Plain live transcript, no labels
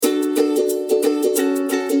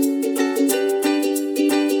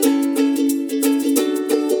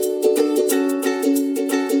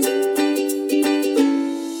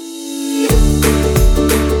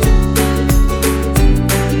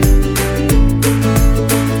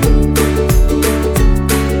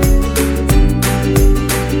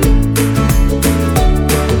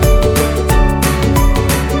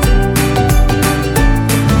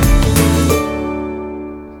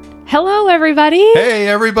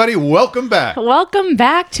everybody. Welcome back. Welcome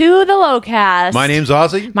back to the LoCast. My name's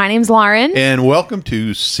Ozzie. My name's Lauren. And welcome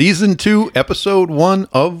to Season 2, Episode 1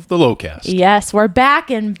 of the LoCast. Yes, we're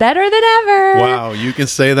back and better than ever. Wow, you can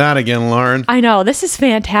say that again, Lauren. I know. This is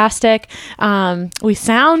fantastic. We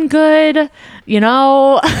sound good, and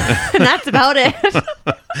that's about it.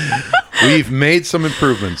 We've made some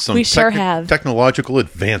improvements, some we sure have. Technological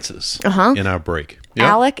advances in our break. Yeah.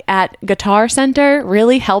 Alec at Guitar Center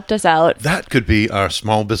really helped us out. That could be our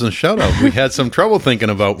small business shout out. We had some trouble thinking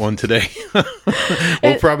about one today.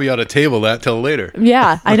 We'll probably ought to table that till later.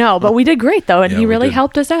 Yeah, I know. But we did great, though, and he really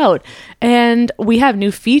helped us out. And we have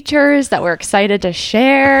new features that we're excited to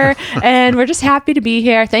share. And we're just happy to be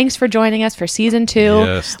here. Thanks for joining us for Season 2.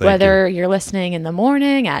 Yes, Whether you're listening in the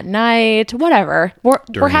morning, at night, whatever.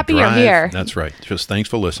 We're happy you're here. That's right. Just thanks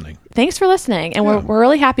for listening. Thanks for listening. And we're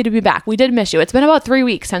really happy to be back. We did miss you. It's been about 3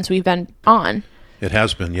 weeks since we've been on. It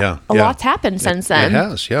has been, yeah. A lot's happened since then. It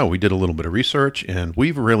has, yeah. We did a little bit of research, and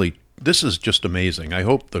we've really... This is just amazing. I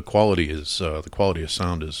hope the quality of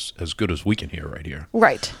sound is as good as we can hear right here.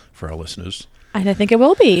 Right. For our listeners. And I think it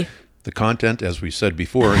will be. The content, as we said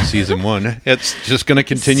before in Season 1, it's just going to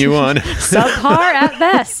continue on. Subpar at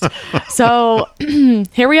best. So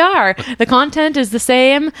here we are. The content is the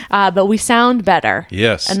same, but we sound better.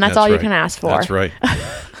 Yes. And that's all you can ask for. That's right.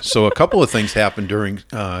 So a couple of things happened during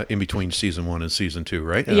in between Season 1 and Season 2,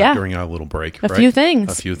 right? Yeah. During our little break. A few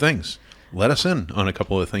things. Let us in on a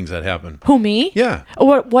couple of things that happened. Who, me? Yeah.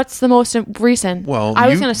 What's the most recent? Well, I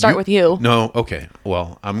was going to start with you. No, okay.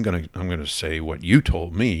 Well, I'm gonna say what you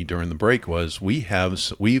told me during the break was we've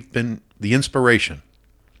been the inspiration,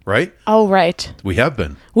 right? Oh, right. We have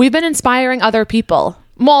been. We've been inspiring other people.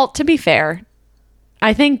 Well, to be fair,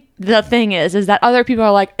 I think the thing is that other people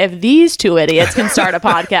are like, if these two idiots can start a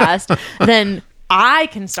podcast, then I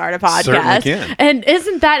can start a podcast. Certainly can. And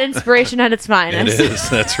isn't that inspiration at its finest? It is.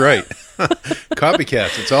 That's right.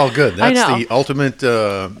 Copycats. It's all good. That's the ultimate,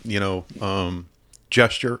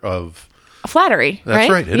 gesture of flattery. That's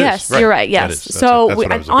right. It yes, is. Right. you're right. Yes. So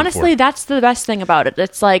honestly, that's the best thing about it.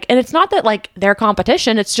 It's like, and it's not that like they're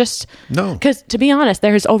competition. It's just because to be honest,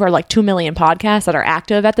 there's over like 2 million podcasts that are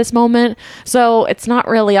active at this moment. So it's not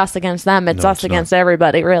really us against them. It's us against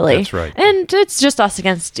everybody, really. That's right. And it's just us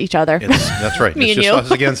against each other. That's right. Me it's and just you.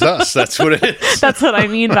 us against us. That's what it is. That's what I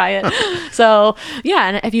mean by it. So yeah,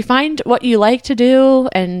 and if you find what you like to do,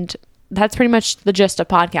 and that's pretty much the gist of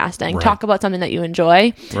podcasting. Right. Talk about something that you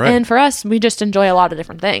enjoy. Right. And for us, we just enjoy a lot of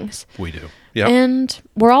different things. We do. Yeah. And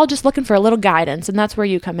we're all just looking for a little guidance, and that's where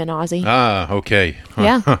you come in, Ozzie. Ah, okay.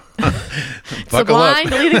 Yeah. It's the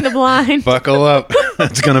blind leading the blind. Buckle up.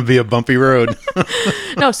 It's going to be a bumpy road.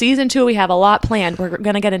 No, Season 2, we have a lot planned. We're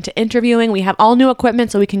going to get into interviewing. We have all new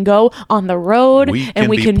equipment so we can go on the road and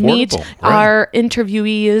we can meet our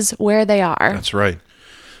interviewees where they are. That's right.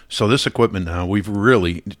 So this equipment now, it's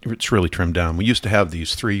really trimmed down. We used to have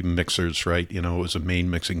these 3 mixers, right? It was a main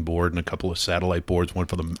mixing board and a couple of satellite boards, one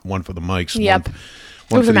for the mics, yep.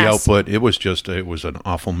 one for the output. It was an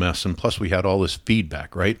awful mess. And plus we had all this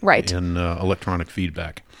feedback, right? Right. And electronic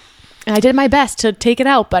feedback. And I did my best to take it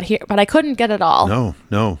out, but I couldn't get it all. No.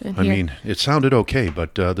 I mean, it sounded okay,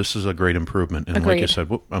 but this is a great improvement. And Agreed. like you said,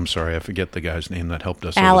 I'm sorry, I forget the guy's name that helped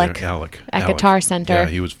us Alec. over there. Alec. At Guitar Center. Yeah,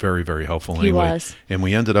 he was very, very helpful anyway. He was. And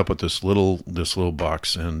we ended up with this little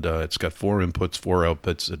box, and it's got 4 inputs, 4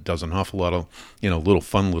 outputs. It does an awful lot of, little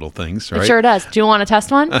fun little things, right? It sure does. Do you want to test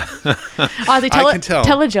one? Ozzie, tell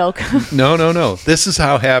a joke. No. This is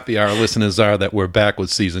how happy our listeners are that we're back with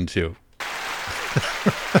Season 2.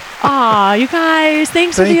 Aw, you guys,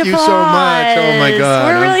 thanks for the applause. Thank you so much. Oh, my God.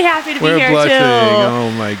 We're really happy to be here, blushing. too.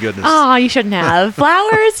 Oh, my goodness. Aw, you shouldn't have.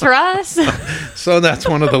 Flowers for us. So that's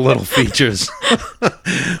one of the little features.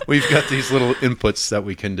 We've got these little inputs that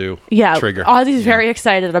we can do. Yeah, Trigger. Ozzie's very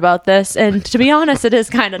excited about this. And to be honest, it is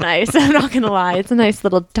kind of nice. I'm not going to lie. It's a nice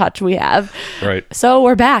little touch we have. Right. So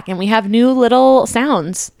we're back, and we have new little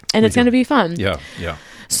sounds, and it's going to be fun. Yeah.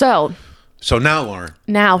 So now, Lauren.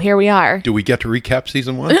 Now, here we are. Do we get to recap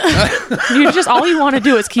Season 1? All you want to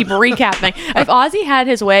do is keep recapping. If Ozzie had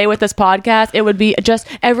his way with this podcast, it would be just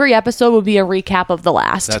every episode would be a recap of the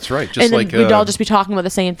last. That's right. And we'd all just be talking about the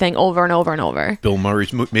same thing over and over and over. Bill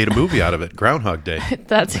Murray's made a movie out of it, Groundhog Day.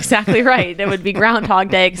 That's exactly right. It would be Groundhog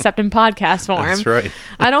Day, except in podcast form. That's right.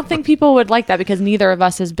 I don't think people would like that because neither of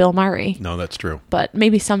us is Bill Murray. No, that's true. But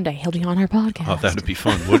maybe someday he'll be on our podcast. Oh, that'd be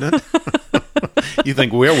fun, wouldn't it? You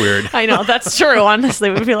think we're weird. I know, that's true. Honestly,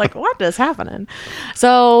 we'd be like, what is happening?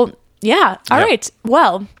 So, yeah. All right.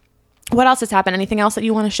 Well, what else has happened? Anything else that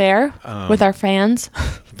you want to share with our fans?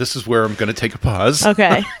 This is where I'm going to take a pause.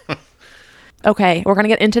 Okay. Okay, we're going to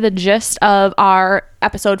get into the gist of our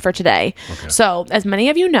episode for today. Okay. So, as many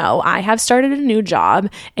of you know, I have started a new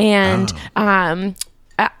job, and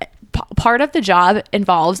part of the job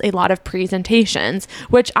involves a lot of presentations,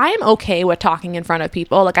 which I am okay with talking in front of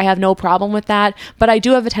people. Like, I have no problem with that, but I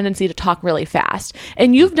do have a tendency to talk really fast.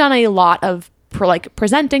 And you've done a lot of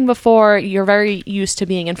presenting before. You're very used to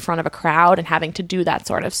being in front of a crowd and having to do that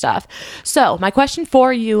sort of stuff. So my question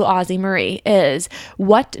for you, Ozzie Marie, is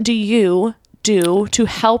what do you do to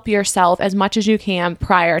help yourself as much as you can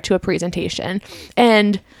prior to a presentation?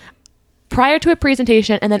 And prior to a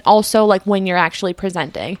presentation, and then also like when you're actually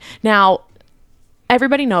presenting. Now,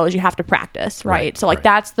 everybody knows you have to practice, right? So like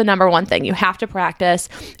that's the number one thing. You have to practice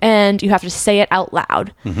and you have to say it out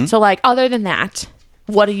loud. So like other than that,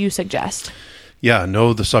 what do you suggest? Yeah,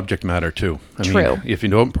 know the subject matter too. True. mean, if you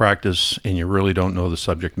don't practice and you really don't know the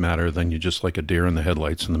subject matter, then you're just like a deer in the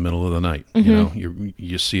headlights in the middle of the night. You know,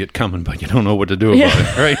 you see it coming, but you don't know what to do about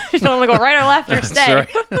it, right? You don't want to go right or left or stay. Right.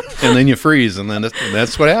 And then you freeze, and then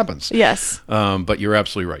that's what happens. Yes. But you're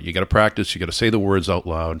absolutely right. You got to practice. You got to say the words out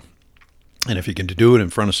loud. And if you can do it in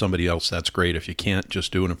front of somebody else, that's great. If you can't,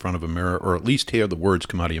 just do it in front of a mirror, or at least hear the words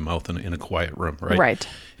come out of your mouth in a quiet room, right? Right.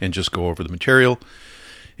 And just go over the material.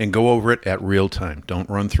 And go over it at real time. Don't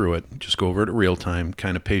run through it. Just go over it at real time.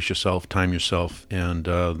 Kind of pace yourself, time yourself, and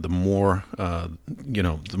the more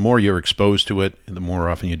you're exposed to it, and the more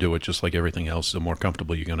often you do it, just like everything else, the more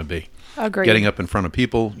comfortable you're going to be. Agreed. Getting up in front of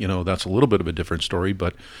people, that's a little bit of a different story,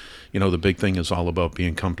 but the big thing is all about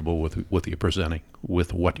being comfortable with what you're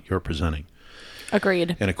presenting.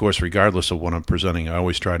 Agreed. And of course, regardless of what I'm presenting, I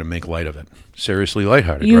always try to make light of it. Seriously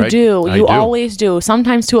lighthearted, you right? do. You always do.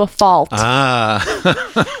 Sometimes to a fault.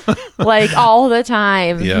 Like all the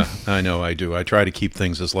time. Yeah, I know I do. I try to keep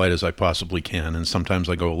things as light as I possibly can. And sometimes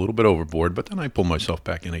I go a little bit overboard, but then I pull myself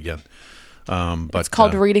back in again. But it's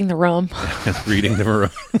called reading the room. Reading the room.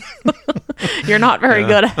 You're not very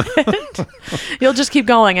good at it. You'll just keep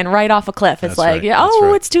going and right off a cliff. It's right.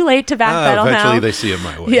 It's too late to backpedal now. Eventually they see it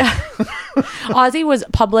my way. Yeah. Ozzie was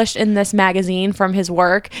published in this magazine from his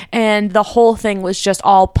work, and the whole thing was just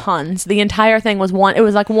all puns. The entire thing was it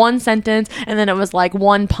was like one sentence, and then it was like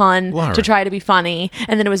one pun to try to be funny,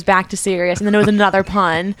 and then it was back to serious, and then it was another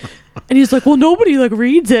pun. And he's like, well, nobody like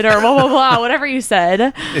reads it or blah, blah, blah, whatever you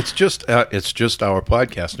said. It's just our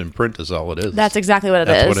podcast in print is all it is. That's exactly what it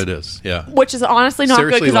is. That's what it is, yeah. Which is honestly not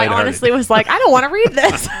good, because I honestly was like, I don't want to read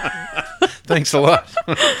this. Thanks a lot.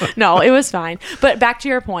 No, it was fine. But back to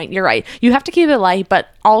your point, you're right. You have to keep it light, but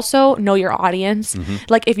also know your audience.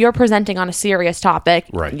 Like if you're presenting on a serious topic,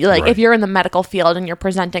 if you're in the medical field and you're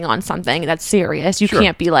presenting on something that's serious, you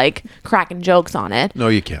can't be like cracking jokes on it. No,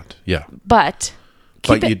 you can't. Yeah. But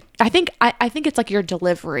I think it's like your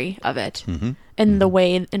delivery of it and the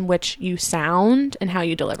way in which you sound and how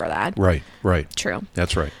you deliver that. Right. True.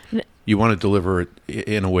 That's right. You want to deliver it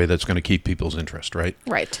in a way that's going to keep people's interest, right?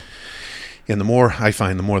 Right. And the more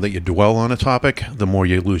that you dwell on a topic, the more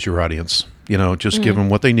you lose your audience. Just give them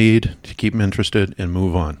what they need to keep them interested and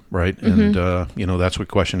move on, right? And that's what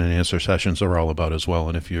question and answer sessions are all about as well.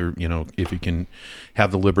 And if you can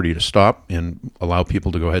have the liberty to stop and allow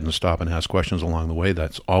people to go ahead and stop and ask questions along the way,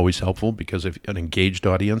 that's always helpful, because if an engaged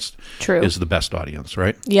audience is the best audience,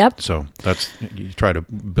 right? Yep. So you try to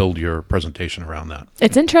build your presentation around that.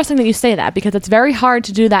 It's interesting that you say that, because it's very hard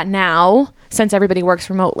to do that now since everybody works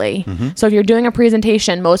remotely. So if you're doing a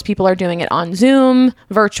presentation, most people are doing it on Zoom,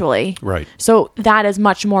 virtually. Right. So that is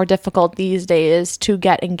much more difficult these days to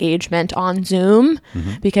get engagement on Zoom,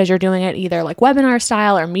 because you're doing it either like webinar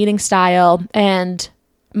style or meeting style. And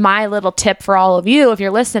my little tip for all of you, if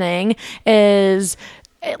you're listening, is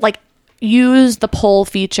like use the poll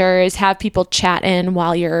features, have people chat in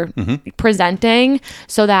while you're presenting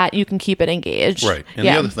so that you can keep it engaged. Right. And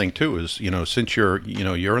the other thing too is, since you're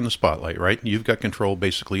in the spotlight, right? You've got control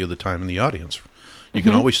basically of the time in the audience. You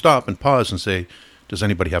can always stop and pause and say, does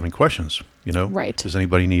anybody have any questions? Right. Does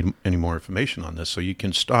anybody need any more information on this? So you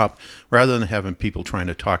can stop, rather than having people trying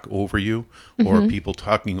to talk over you or people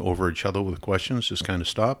talking over each other with questions. Just kind of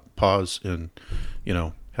stop, pause, and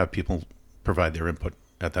have people provide their input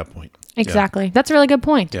at that point. Exactly. Yeah. That's a really good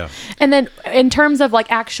point. Yeah. And then in terms of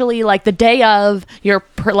like actually like the day of you're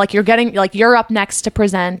up next to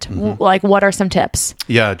present, like what are some tips?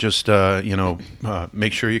 Yeah. Just,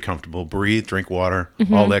 make sure you're comfortable, breathe, drink water,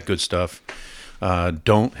 all that good stuff.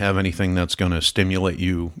 Don't have anything that's going to stimulate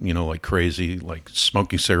you, like crazy, like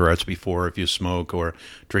smoking cigarettes before if you smoke, or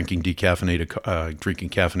drinking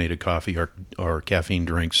caffeinated coffee or caffeine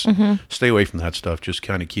drinks. Stay away from that stuff. Just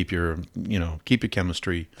kind of keep your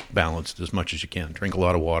chemistry balanced as much as you can. Drink a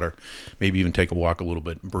lot of water, maybe even take a walk a little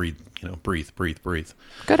bit. Breathe. Breathe.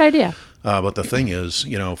 Good idea. But the thing is,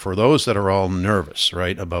 for those that are all nervous,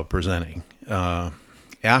 right, about presenting,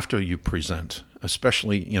 after you present,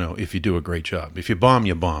 especially, if you do a great job. If you bomb,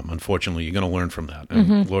 you bomb. Unfortunately, you're going to learn from that.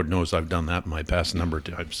 And Lord knows I've done that in my past number of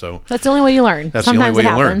times. So that's the only way you learn. That's Sometimes the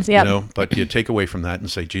only way you happens. learn. But you take away from that and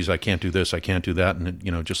say, geez, I can't do this, I can't do that.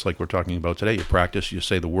 And, just like we're talking about today, you practice, you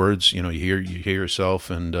say the words, you hear yourself,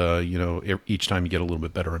 and, each time you get a little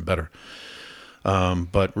bit better and better.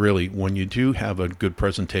 But really, when you do have a good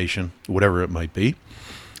presentation, whatever it might be,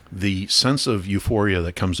 the sense of euphoria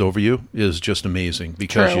that comes over you is just amazing,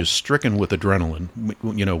 because you're stricken with adrenaline,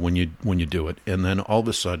 when you do it. And then all of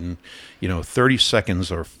a sudden, 30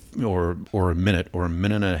 seconds or a minute or a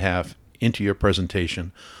minute and a half into your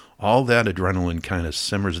presentation, all that adrenaline kind of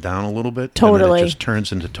simmers down a little bit. Totally. And then it just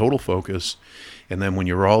turns into total focus. And then when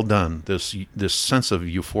you're all done, this sense of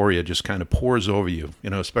euphoria just kind of pours over you,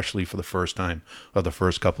 especially for the first time or the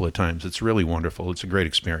first couple of times. It's really wonderful. It's a great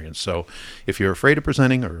experience. So if you're afraid of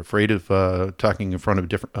presenting or afraid of talking in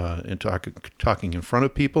front of talking in front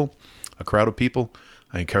of people, a crowd of people,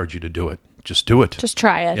 I encourage you to do it. Just do it. Just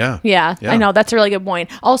try it. Yeah. I know. That's a really good point.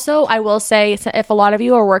 Also, I will say, if a lot of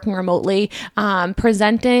you are working remotely,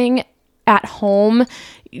 presenting at home,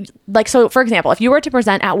 so for example, if you were to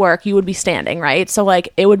present at work, you would be standing, right? So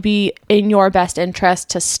it would be in your best interest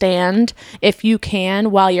to stand if you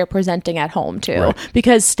can while you're presenting at home too, right.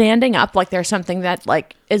 Because standing up, there's something that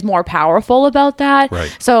is more powerful about that.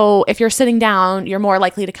 Right. So if you're sitting down, you're more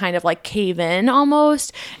likely to kind of cave in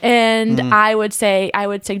almost. And I would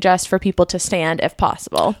suggest for people to stand if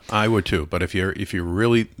possible. I would too. But if you're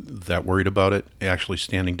really that worried about it, actually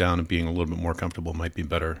standing down and being a little bit more comfortable might be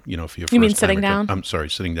better. If you're You mean sitting down? I'm sorry,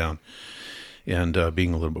 sitting down. And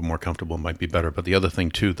being a little bit more comfortable might be better. But the other thing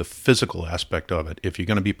too, the physical aspect of it. If you're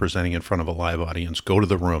going to be presenting in front of a live audience, go to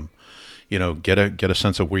the room. Get a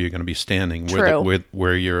sense of where you're going to be standing,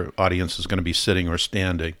 where your audience is going to be sitting or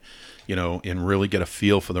standing, and really get a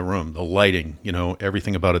feel for the room, the lighting,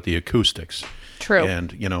 everything about it, the acoustics. True.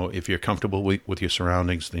 And, if you're comfortable with your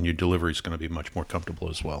surroundings, then your delivery is going to be much more comfortable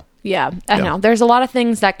as well. Yeah, I know. There's a lot of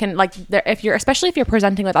things that can, especially if you're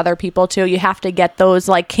presenting with other people too, you have to get those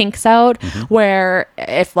kinks out, where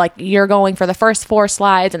if you're going for the first 4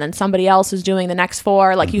 slides and then somebody else is doing the next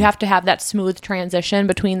 4, you have to have that smooth transition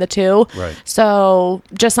between the two. Right. So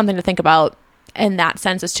just something to think about in that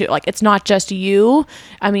sense is too, it's not just you.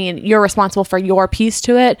 I mean, you're responsible for your piece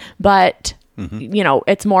to it, but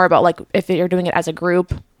it's more about if you're doing it as a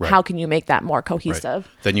group, how can you make that more cohesive?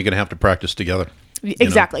 Right. Then you're going to have to practice together.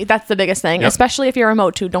 Exactly. That's the biggest thing, especially if you're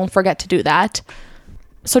remote too. Don't forget to do that.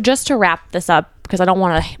 So just to wrap this up, because I don't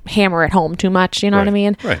want to hammer it home too much, you know what I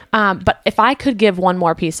mean? Right. But if I could give one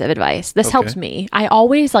more piece of advice, this helps me. I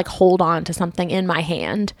always hold on to something in my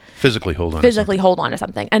hand. Physically hold on to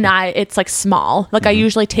something. And it's small. I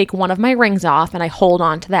usually take one of my rings off and I hold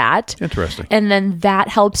on to that. Interesting. And then that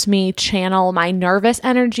helps me channel my nervous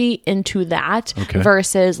energy into that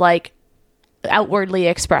versus outwardly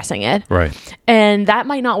expressing it. Right. And that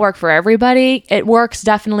might not work for everybody. It works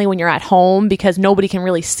definitely when you're at home, because nobody can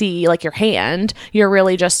really see your hand. You're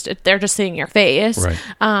really they're just seeing your face.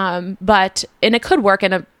 Right. But it could work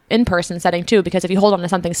in a in-person setting too, because if you hold on to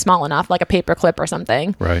something small enough, like a paper clip or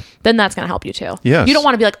something, right, then that's going to help you too. Yes. You don't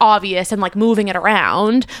want to be obvious and moving it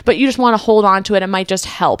around, but you just want to hold on to it. It might just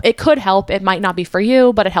help. It could help. It might not be for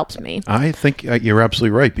you, but it helps me. I think you're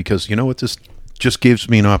absolutely right, because you know what, this just gives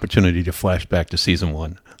me an opportunity to flash back to season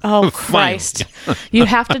 1. Oh, Christ. You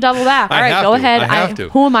have to double back. All right, go ahead. I have to.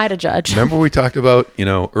 Who am I to judge? Remember we talked about,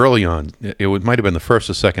 early on, it might have been the first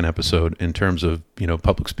or second episode in terms of,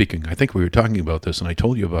 public speaking. I think we were talking about this, and I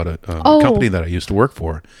told you about a company that I used to work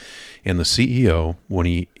for. And the CEO, when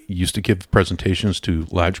he used to give presentations to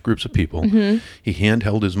large groups of people, he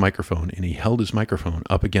handheld his microphone, and he held his microphone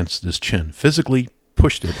up against his chin, physically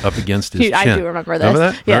pushed it up against his chin. I do remember this.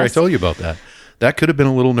 Remember that? Yes. I told you about that. That could have been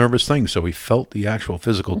a little nervous thing, so he felt the actual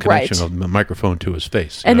physical connection of the microphone to his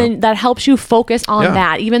face. And then that helps you focus on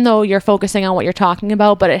that, even though you're focusing on what you're talking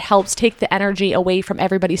about, but it helps take the energy away from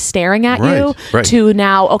everybody staring at you to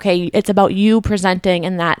now, okay, it's about you presenting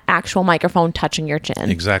and that actual microphone touching your chin.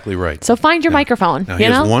 Exactly right. So find your microphone. Now,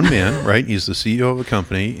 here's one man, right? He's the CEO of a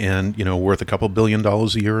company and, worth a couple $1 billion a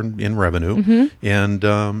year in revenue. And,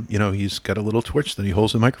 he's got a little twitch that he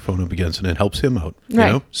holds the microphone up against, and it helps him out. You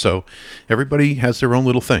know? So everybody, everybody has their own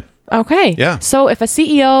little thing. Okay. Yeah. So if a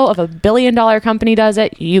CEO of $1 billion company does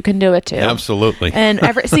it, you can do it too. Absolutely. And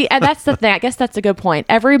and that's the thing. I guess that's a good point.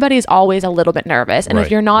 Everybody's always a little bit nervous. And if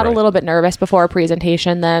you're not a little bit nervous before a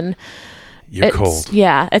presentation, then you're cold.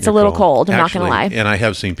 Yeah, it's a little cold. I'm not going to lie. And I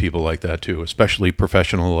have seen people like that too, especially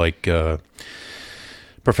professional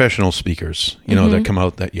speakers, that come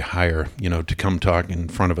out that you hire, to come talk in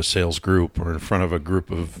front of a sales group or in front of a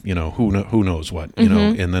group of, who knows what,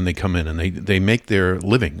 and then they come in and they make their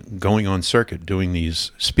living going on circuit, doing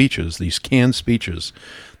these speeches, these canned speeches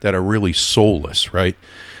that are really soulless, right?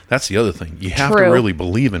 That's the other thing. You have to really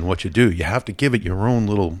believe in what you do. You have to give it your own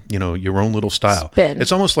little, your own little style. Spin.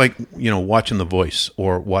 It's almost like, watching The Voice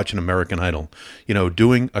or watching American Idol,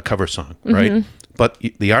 doing a cover song, right? But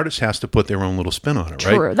the artist has to put their own little spin on it,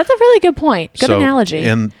 right? True. That's a really good point. Good analogy.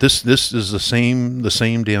 And this is the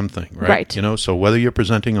same damn thing, right? Right. So whether you're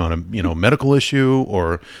presenting on a medical issue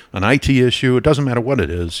or an IT issue, it doesn't matter what it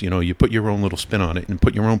is. You put your own little spin on it and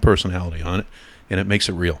put your own personality on it, and it makes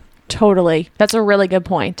it real. Totally. That's a really good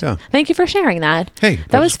point. Yeah. Thank you for sharing that. Hey,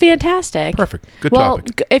 that was fantastic. Perfect. Good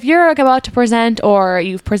topic. Well, if you're about to present or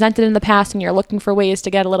you've presented in the past and you're looking for ways to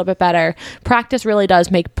get a little bit better, practice really does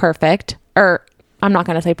make perfect. Or I'm not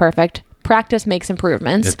going to say perfect. Practice makes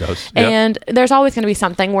improvements. It does. Yep. And there's always going to be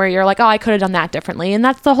something where you're like, oh, I could have done that differently. And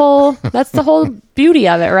that's the whole beauty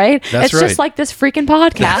of it, right? That's it's just like this freaking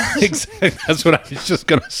podcast. Exactly. That's what I was just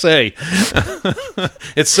going to say.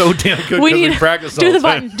 It's so damn good because we practice all the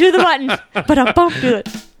time. Do the button. Ba-dum-bum, do it.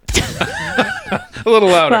 A little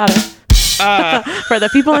louder. For the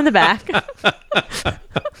people in the back.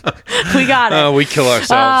 We got it. We kill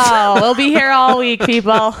ourselves. Oh, we'll be here all week,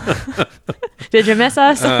 people. Did you miss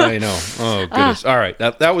us? I know. Oh, goodness. All right.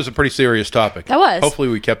 That was a pretty serious topic. That was. Hopefully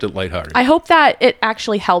we kept it lighthearted. I hope that it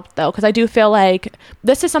actually helped, though, because I do feel like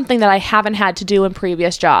this is something that I haven't had to do in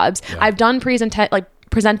previous jobs. Yeah. I've done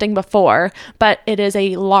presenting before, but it is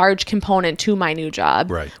a large component to my new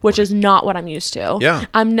job, which is not what I'm used to. Yeah.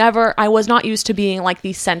 I was not used to being like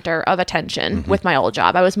the center of attention with my old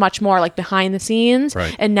job. I was much more like behind the scenes,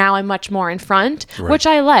 and now I'm much more in front, which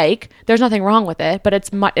I like. There's nothing wrong with it, but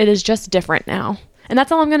it is just different now. And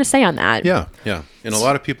that's all I'm going to say on that. Yeah, yeah. And a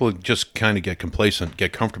lot of people just kind of get complacent,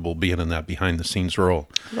 get comfortable being in that behind-the-scenes role.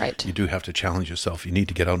 Right. You do have to challenge yourself. You need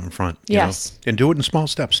to get out in front. Yes. And do it in small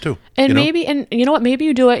steps, too. And and you know what? Maybe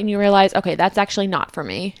you do it and you realize, okay, that's actually not for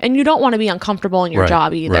me. And you don't want to be uncomfortable in your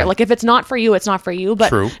job either. Right. Like, if it's not for you, it's not for you.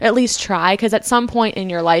 But at least try, because at some point in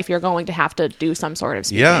your life, you're going to have to do some sort of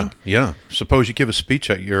speaking. Yeah, yeah. Suppose you give a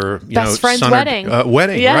speech at your best friend's wedding.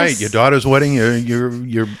 Wedding, yes. Right. Your daughter's wedding,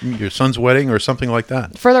 your son's wedding, or something like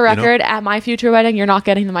that. For the record, at my future wedding, you're not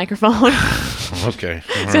getting the microphone. Okay.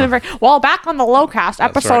 Well, back on the LoCast,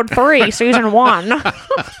 episode 3, season 1,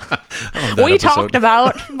 we talked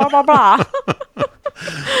about blah, blah, blah.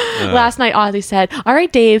 Last night, Ozzie said, all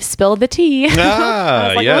right, Dave, spill the tea. I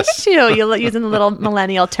was like, yes. Look at you using the little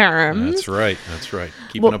millennial terms. That's right.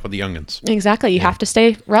 Keeping up with the youngins. Exactly. You have to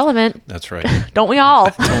stay relevant. That's right. Don't we all?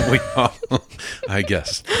 Don't we all? I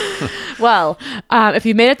guess. Well, if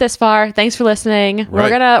you made it this far, thanks for listening. We're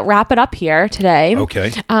going to wrap it up here today.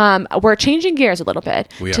 Okay. We're changing gears a little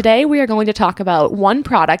bit. We are. Today, we are going to talk about one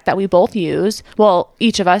product that we both use. Well,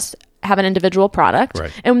 each of us have an individual product,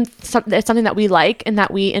 and it's something that we like and that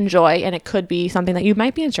we enjoy, and it could be something that you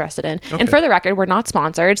might be interested in. Okay. And for the record, we're not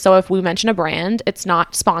sponsored, so if we mention a brand, it's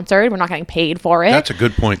not sponsored. We're not getting paid for it. That's a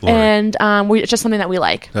good point, Lauren. And it's just something that we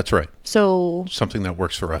like. That's right. So something that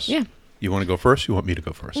works for us. Yeah. You want to go first? You want me to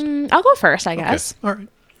go first? I'll go first, I guess. Okay.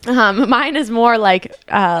 All right. Mine is more like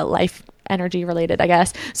life energy related, I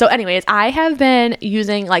guess. So anyways, I have been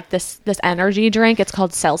using like this energy drink. It's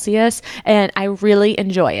called Celsius, and I really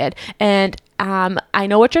enjoy it. And I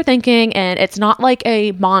know what you're thinking, and it's not like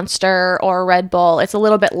a Monster or a Red Bull. It's a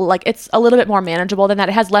little bit more manageable than that.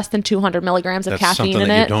 It has less than 200 milligrams of caffeine in it. That's something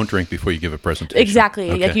that you don't drink before you give a presentation.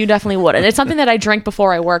 Exactly. Okay. Like, you definitely wouldn't. It's something that I drink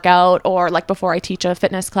before I work out, or like before I teach a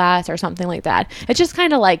fitness class or something like that. It's just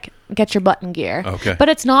kind of like get your butt in gear. Okay. But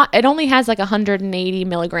it only has like 180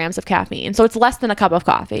 milligrams of caffeine. So it's less than a cup of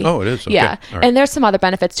coffee. Oh, it is? Okay. Yeah. Right. And there's some other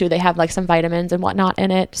benefits too. They have like some vitamins and whatnot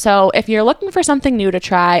in it. So if you're looking for something new to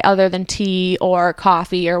try other than tea or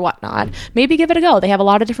coffee or whatnot, maybe give it a go. They have a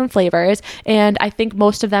lot of different flavors, and I think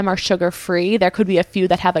most of them are sugar free. There could be a few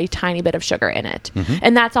that have a tiny bit of sugar in it.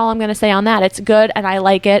 And that's all I'm going to say on that. It's good, and I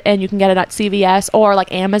like it, and you can get it at CVS or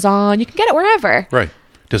like Amazon. You can get it wherever. Right.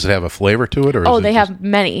 Does it have a flavor to it? Or they have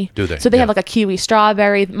many. Do they? So they have like a kiwi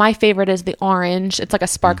strawberry. My favorite is the orange. It's like a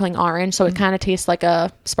sparkling orange. So it kind of tastes like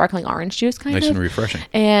a sparkling orange juice kind of. Nice and refreshing.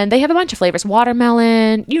 And they have a bunch of flavors.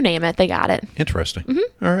 Watermelon, you name it, they got it. Interesting.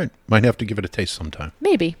 Mm-hmm. All right. Might have to give it a taste sometime.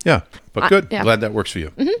 Maybe. Yeah. But good. Glad that works for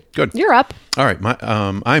you. Mm-hmm. Good. You're up. All right.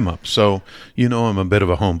 I'm up. So, I'm a bit of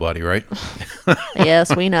a homebody, right?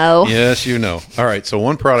 Yes, we know. Yes, you know. All right. So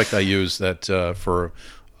one product I use that for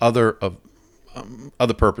other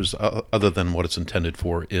purpose other than what it's intended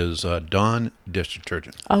for is Dawn dish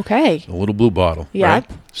detergent. Okay. A little blue bottle. Yeah. Right?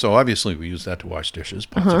 So obviously we use that to wash dishes,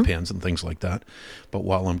 pots and pans and things like that. But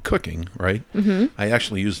while I'm cooking, right, I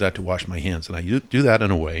actually use that to wash my hands. And I do that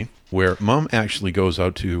in a way where Mom actually goes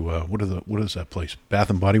out to, what is that place? Bath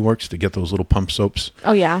and Body Works to get those little pump soaps.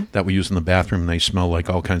 Oh, yeah. That we use in the bathroom. And they smell like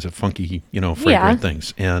all kinds of funky, fragrant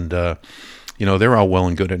things. And, they're all well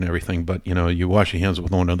and good and everything, but, you wash your hands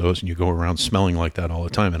with one of those and you go around smelling like that all the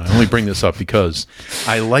time. And I only bring this up because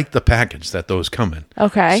I like the package that those come in.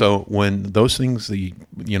 Okay. So when those things, the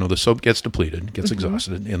soap gets depleted, gets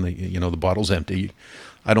exhausted, and the bottle's empty,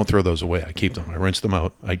 I don't throw those away. I keep them. I rinse them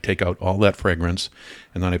out. I take out all that fragrance,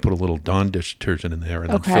 and then I put a little Dawn dish detergent in there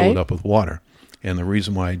and then fill it up with water. And the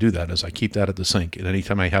reason why I do that is I keep that at the sink. And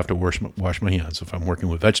anytime I have to wash my hands, if I'm working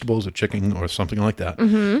with vegetables or chicken or something like that,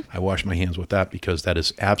 I wash my hands with that because that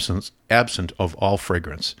is absent of all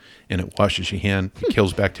fragrance. And it washes your hand, it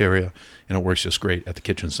kills bacteria, and it works just great at the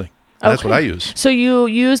kitchen sink. That's what I use. So you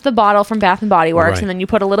use the bottle from Bath and Body Works, right. and then you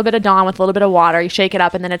put a little bit of Dawn with a little bit of water. You shake it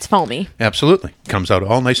up, and then it's foamy. Absolutely, comes out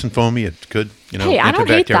all nice and foamy. It's good. Hey, I don't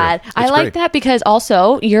hate that. I like that because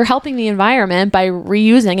also you're helping the environment by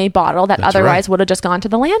reusing a bottle that otherwise would have just gone to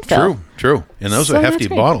the landfill. True. And those are hefty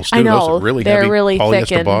bottles too. I know. Those are really They're heavy really polyester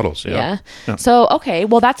thick bottles. Yeah. So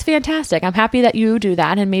well, that's fantastic. I'm happy that you do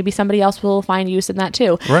that, and maybe somebody else will find use in that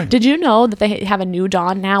too. Right. Did you know that they have a new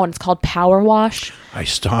Dawn now, and it's called Power Wash? I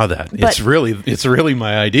saw that. It's really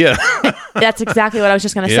my idea. That's exactly what I was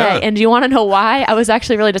just going to say. And do you want to know why? I was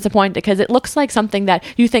actually really disappointed because it looks like something that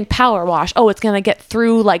you think power wash. Oh, it's going to get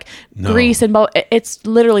through like grease and it's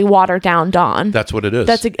literally watered down Dawn. That's what it is.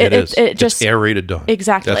 It just aerated Dawn.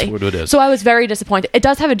 Exactly. That's what it is. So I was very disappointed. It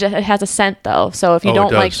does have it has a scent though. So if you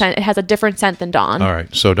don't like scent, it has a different scent than Dawn. All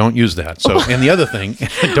right. So don't use that. So and the other thing,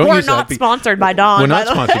 don't We're use that. We're not sponsored by Dawn. We're not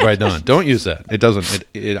sponsored by Dawn. Don't use that. It doesn't.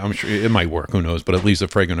 I'm sure it might work. Who knows? But it leaves a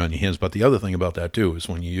fragrance on your hands. But the other thing about that too is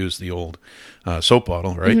when you use the old soap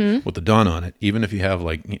bottle, right, with the Dawn on it, even if you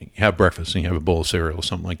have breakfast and you have a bowl of cereal or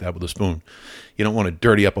something like that with a spoon, you don't want to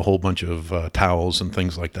dirty up a whole bunch of towels and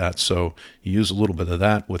things like that. So you use a little bit of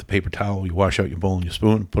that with a paper towel. You wash out your bowl and your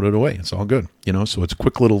spoon, put it away. It's all good. So it's a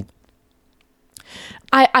quick little.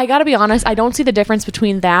 I got to be honest. I don't see the difference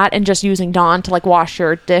between that and just using Dawn to wash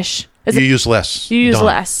your dish. You use less. You use Dawn.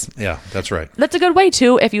 less. Yeah, that's right. That's a good way,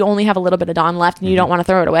 too, if you only have a little bit of Dawn left and you don't want to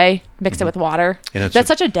throw it away. Mix it with water. That's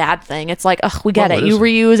such a dad thing. It's like, we get it. You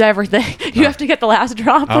reuse everything. You have to get the last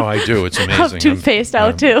drop. Oh, I do. It's amazing. Of toothpaste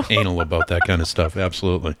out, too. Anal about that kind of stuff.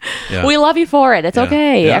 Absolutely. Yeah. We love you for it. It's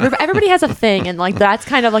okay. Yeah. Everybody has a thing, and that's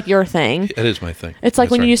kind of your thing. It is my thing. It's like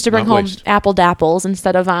when you used to bring home Apple Dapples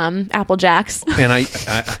instead of Apple Jacks. And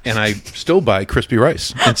I still buy crispy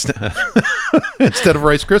rice instead of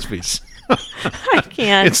Rice Krispies. I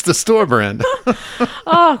can't. It's the store brand.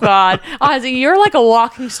 Oh God, Ozzie, you're like a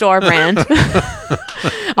walking store brand.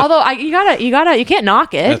 Although you can't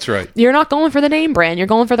knock it. That's right. You're not going for the name brand. You're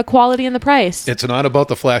going for the quality and the price. It's not about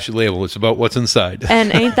the flashy label. It's about what's inside.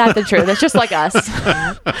 And ain't that the truth? It's just like us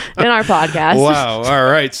in our podcast. Wow. All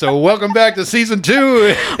right. So welcome back to season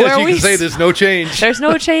 2. As you can say, there's no change. There's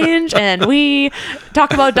no change, and we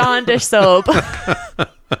talk about Dawn dish soap.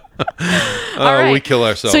 All right. We kill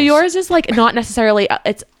ourselves. So yours is not necessarily.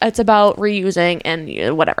 It's about reusing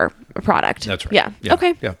and whatever product. That's right. Yeah.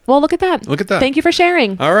 Okay. Yeah. Well, look at that. Thank you for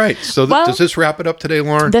sharing. All right. So does this wrap it up today,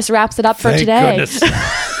 Lauren? This wraps it up for today. Goodness.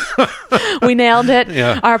 We nailed it.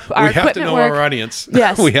 Yeah. Our we have to know our audience.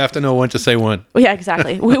 Yes. We have to know when to say when. Yeah,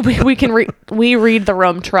 exactly. We can we read the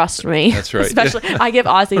room. Trust me. That's right. Especially, I give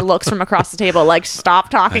Ozzie looks from across the table stop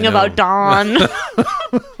talking about Dawn.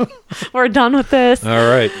 We're done with this. All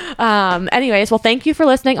right. Anyways, well, thank you for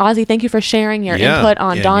listening, Ozzie. Thank you for sharing your input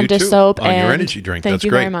on Dawn dish soap on your energy drink. Thank That's you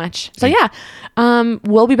great. very much. So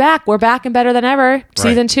we'll be back. We're back and better than ever.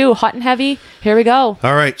 Season 2, hot and heavy. Here we go.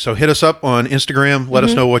 All right. So hit us up on Instagram. Let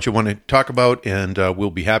us know what you want to talk about, and we'll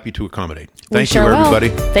be happy to accommodate. Thank you, everybody.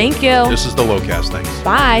 Thank you. This is the LoCast. Thanks.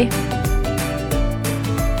 Bye.